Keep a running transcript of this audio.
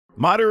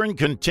Modern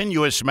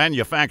continuous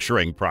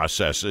manufacturing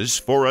processes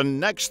for a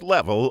next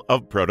level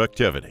of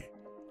productivity.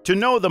 To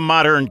know the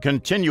modern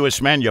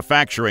continuous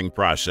manufacturing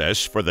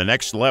process for the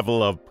next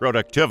level of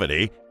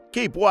productivity,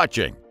 keep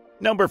watching.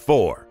 Number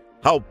 4.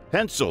 How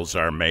pencils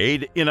are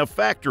made in a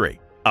factory.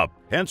 A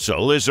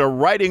pencil is a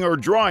writing or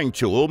drawing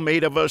tool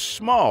made of a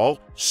small,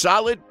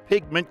 solid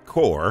pigment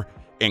core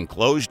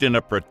enclosed in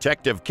a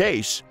protective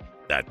case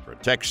that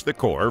protects the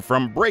core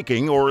from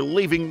breaking or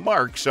leaving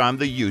marks on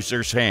the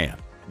user's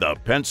hand. The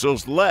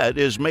pencil's lead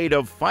is made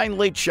of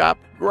finely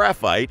chopped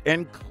graphite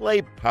and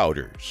clay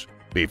powders.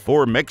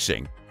 Before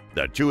mixing,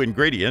 the two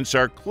ingredients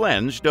are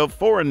cleansed of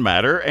foreign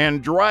matter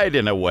and dried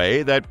in a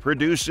way that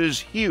produces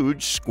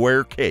huge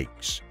square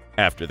cakes.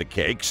 After the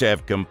cakes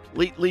have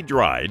completely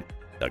dried,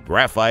 the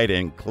graphite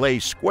and clay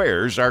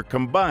squares are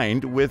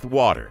combined with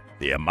water.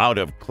 The amount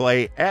of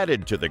clay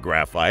added to the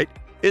graphite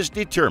is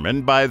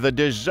determined by the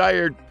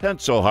desired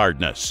pencil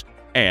hardness,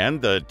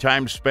 and the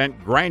time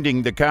spent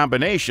grinding the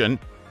combination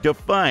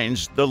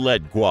defines the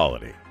lead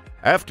quality.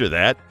 After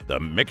that, the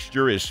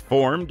mixture is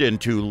formed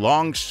into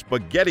long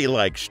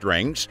spaghetti-like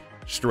strings,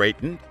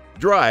 straightened,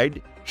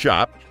 dried,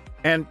 chopped,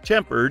 and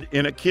tempered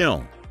in a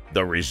kiln.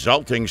 The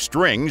resulting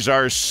strings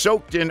are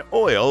soaked in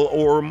oil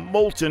or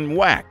molten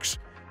wax,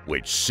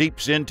 which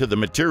seeps into the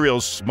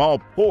material's small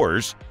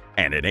pores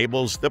and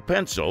enables the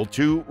pencil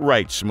to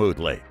write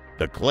smoothly.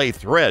 The clay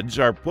threads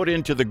are put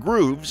into the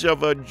grooves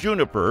of a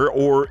juniper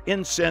or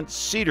incense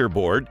cedar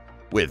board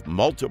with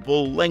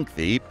multiple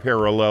lengthy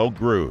parallel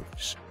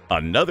grooves.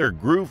 Another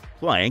groove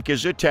plank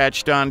is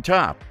attached on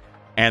top,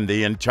 and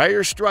the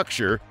entire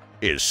structure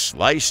is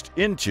sliced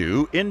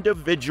into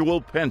individual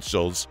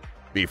pencils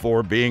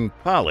before being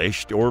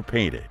polished or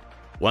painted.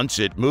 Once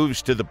it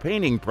moves to the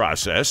painting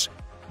process,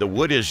 the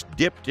wood is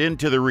dipped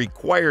into the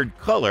required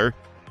color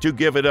to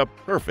give it a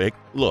perfect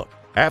look.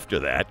 After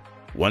that,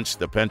 once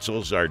the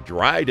pencils are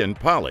dried and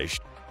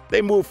polished,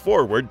 they move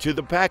forward to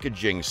the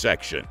packaging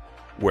section,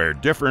 where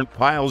different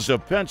piles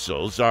of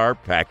pencils are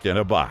packed in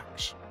a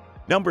box.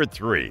 Number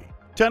 3.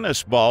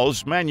 Tennis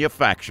balls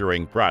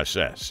manufacturing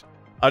process.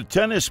 A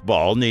tennis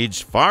ball needs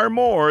far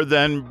more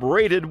than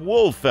braided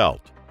wool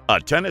felt.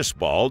 A tennis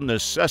ball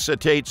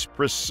necessitates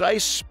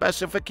precise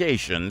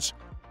specifications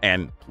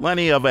and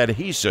plenty of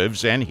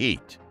adhesives and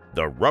heat.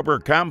 The rubber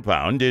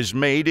compound is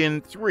made in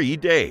 3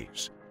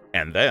 days,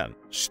 and then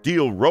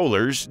steel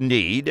rollers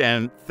knead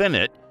and thin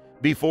it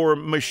before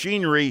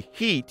machinery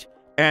heat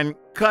and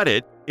cut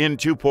it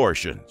into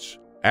portions.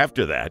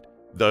 After that,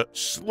 the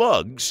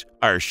slugs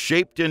are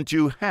shaped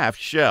into half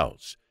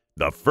shells.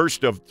 The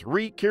first of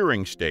 3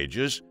 curing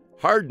stages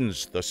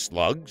hardens the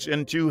slugs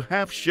into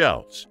half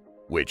shells,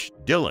 which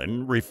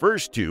Dylan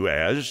refers to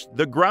as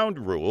the ground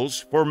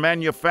rules for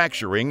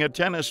manufacturing a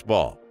tennis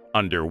ball.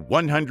 Under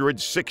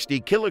 160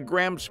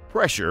 kilograms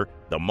pressure,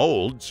 the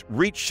molds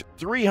reach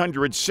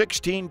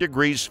 316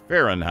 degrees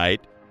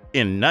Fahrenheit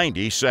in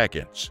 90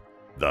 seconds.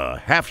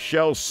 The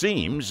half-shell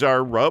seams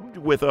are rubbed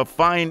with a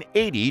fine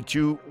 80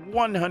 to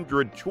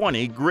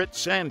 120 grit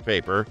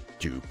sandpaper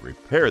to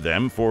prepare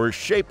them for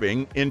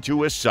shaping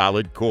into a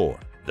solid core.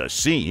 The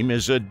seam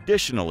is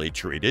additionally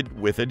treated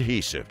with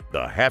adhesive.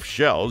 The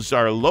half-shells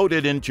are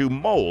loaded into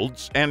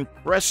molds and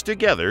pressed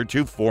together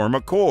to form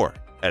a core.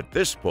 At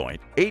this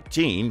point,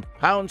 18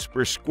 pounds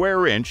per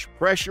square inch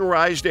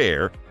pressurized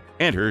air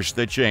enters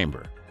the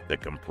chamber. The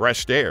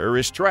compressed air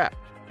is trapped,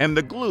 and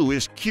the glue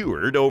is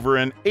cured over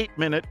an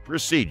 8-minute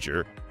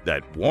procedure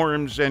that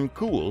warms and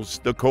cools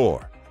the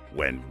core.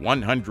 When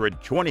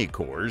 120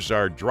 cores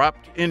are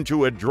dropped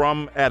into a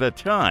drum at a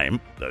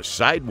time, the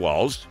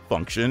sidewalls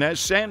function as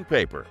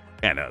sandpaper,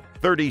 and a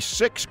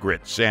 36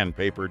 grit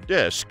sandpaper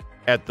disc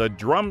at the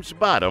drum's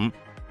bottom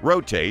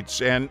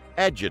rotates and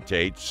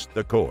agitates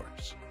the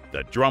cores.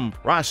 The drum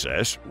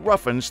process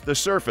roughens the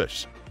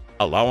surface,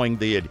 allowing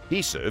the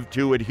adhesive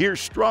to adhere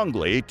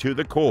strongly to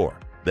the core.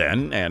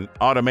 Then an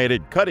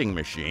automated cutting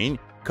machine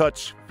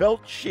cuts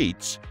felt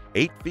sheets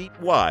 8 feet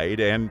wide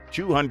and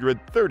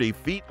 230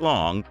 feet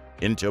long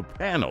into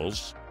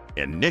panels,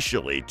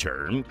 initially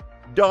termed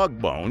dog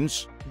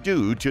bones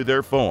due to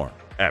their form.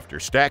 After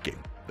stacking,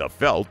 the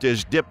felt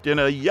is dipped in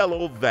a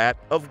yellow vat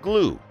of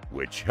glue,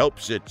 which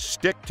helps it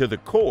stick to the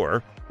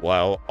core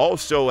while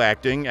also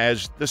acting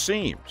as the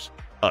seams.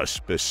 A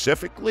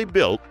specifically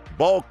built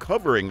ball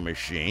covering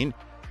machine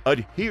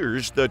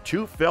adheres the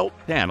 2 felt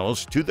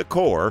panels to the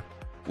core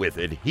with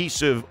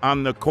adhesive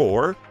on the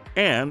core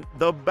and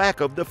the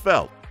back of the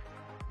felt.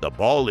 The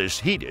ball is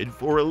heated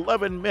for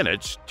 11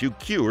 minutes to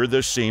cure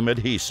the seam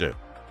adhesive.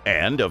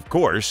 And of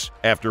course,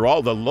 after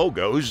all the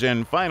logos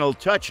and final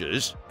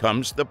touches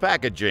comes the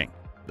packaging.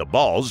 The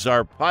balls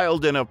are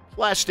piled in a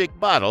plastic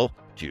bottle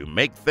to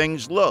make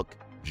things look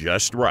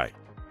just right.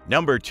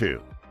 Number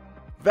 2.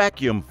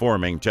 Vacuum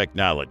forming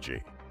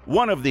technology.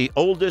 One of the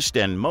oldest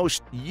and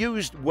most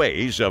used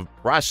ways of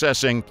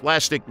processing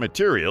plastic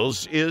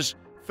materials is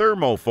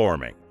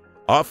thermoforming,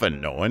 often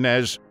known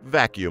as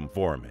vacuum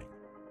forming.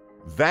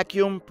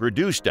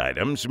 Vacuum-produced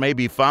items may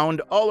be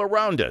found all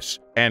around us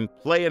and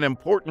play an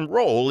important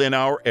role in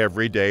our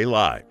everyday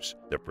lives.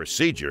 The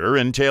procedure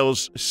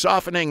entails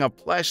softening a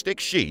plastic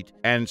sheet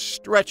and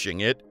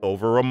stretching it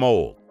over a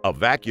mold. A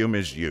vacuum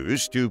is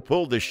used to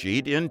pull the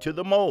sheet into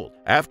the mold.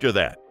 After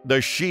that, the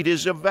sheet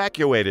is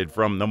evacuated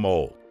from the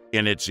mold.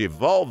 In its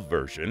evolved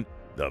version,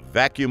 the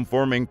vacuum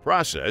forming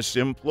process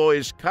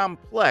employs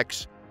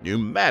complex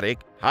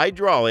pneumatic,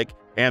 hydraulic,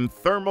 and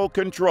thermal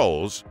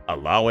controls,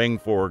 allowing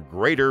for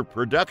greater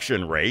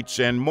production rates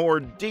and more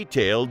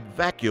detailed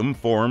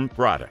vacuum-formed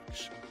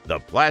products. The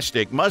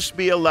plastic must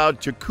be allowed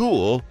to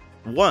cool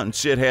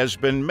once it has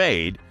been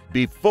made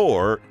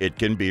before it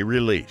can be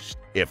released.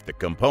 If the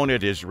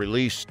component is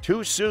released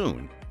too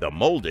soon, the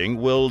molding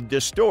will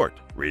distort,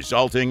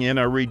 resulting in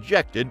a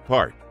rejected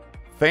part.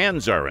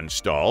 Fans are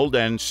installed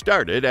and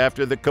started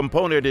after the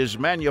component is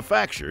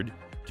manufactured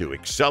to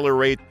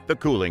accelerate the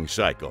cooling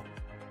cycle.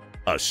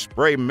 A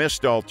spray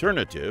mist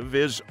alternative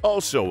is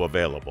also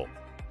available,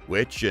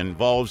 which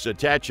involves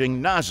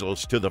attaching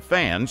nozzles to the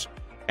fans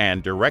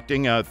and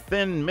directing a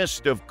thin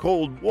mist of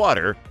cold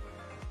water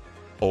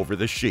over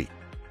the sheet.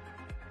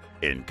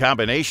 In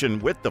combination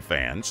with the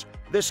fans,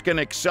 this can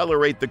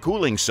accelerate the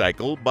cooling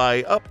cycle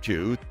by up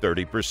to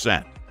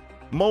 30%.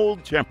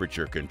 Mold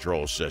temperature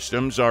control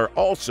systems are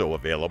also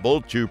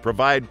available to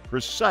provide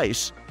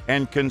precise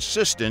and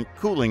consistent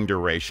cooling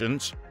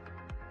durations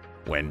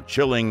when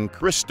chilling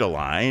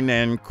crystalline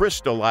and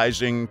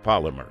crystallizing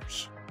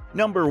polymers.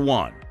 Number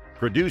 1.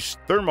 Produce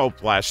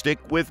thermoplastic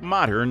with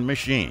modern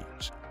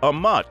machines.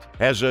 AMUT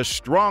has a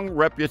strong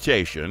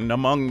reputation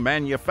among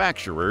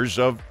manufacturers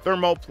of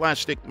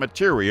thermoplastic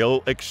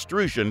material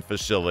extrusion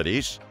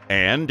facilities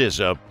and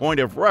is a point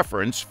of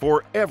reference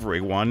for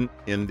everyone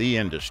in the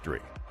industry.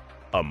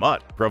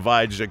 AMUT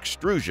provides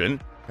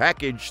extrusion,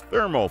 package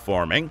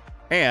thermoforming,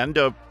 and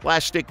a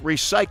plastic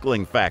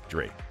recycling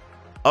factory.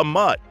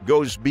 AMUT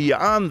goes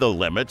beyond the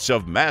limits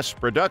of mass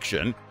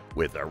production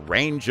with a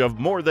range of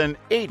more than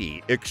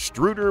 80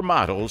 extruder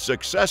models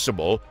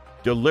accessible,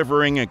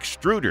 delivering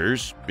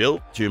extruders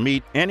built to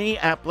meet any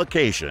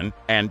application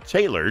and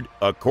tailored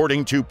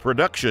according to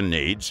production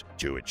needs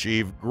to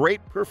achieve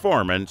great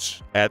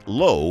performance at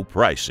low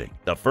pricing.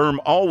 The firm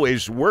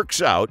always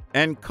works out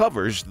and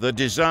covers the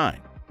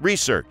design,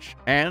 research,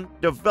 and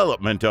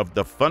development of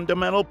the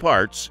fundamental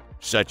parts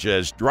such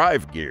as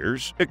drive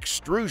gears,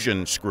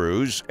 extrusion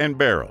screws, and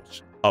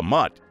barrels.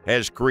 AMUT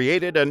has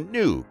created a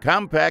new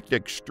compact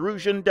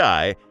extrusion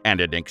die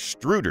and an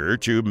extruder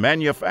to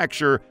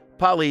manufacture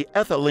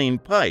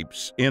polyethylene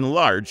pipes in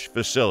large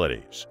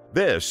facilities.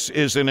 This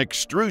is an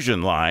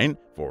extrusion line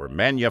for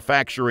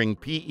manufacturing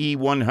PE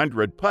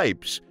 100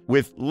 pipes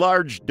with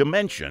large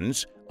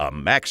dimensions, a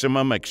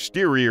maximum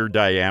exterior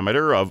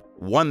diameter of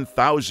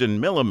 1,000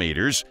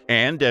 millimeters,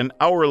 and an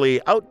hourly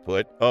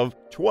output of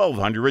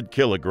 1,200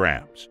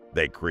 kilograms.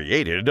 They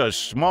created a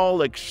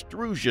small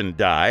extrusion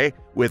die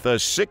with a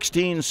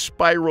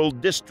 16-spiral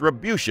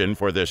distribution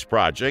for this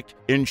project,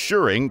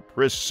 ensuring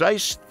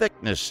precise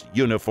thickness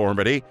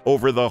uniformity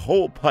over the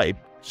whole pipe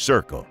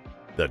circle.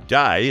 The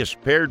die is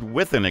paired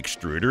with an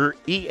extruder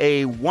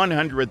EA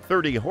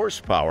 130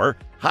 horsepower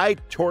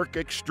high-torque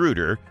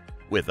extruder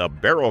with a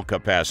barrel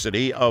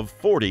capacity of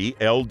 40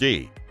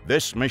 LD.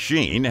 This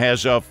machine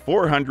has a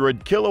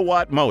 400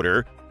 kilowatt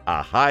motor,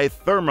 a high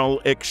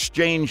thermal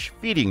exchange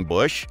feeding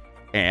bush,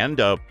 and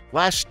a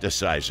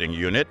plasticizing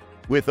unit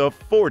with a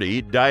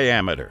 40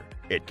 diameter.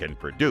 It can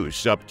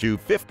produce up to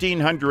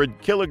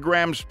 1,500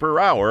 kilograms per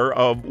hour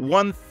of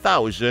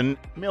 1,000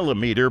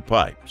 millimeter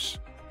pipes.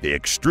 The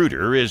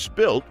extruder is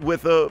built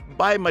with a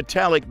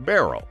bimetallic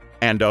barrel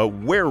and a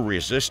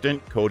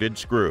wear-resistant coated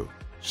screw.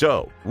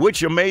 So,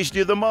 which amazed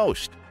you the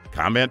most?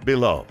 Comment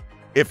below.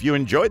 If you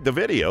enjoyed the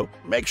video,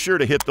 make sure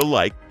to hit the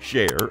like,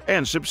 share,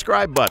 and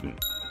subscribe button.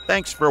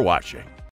 Thanks for watching.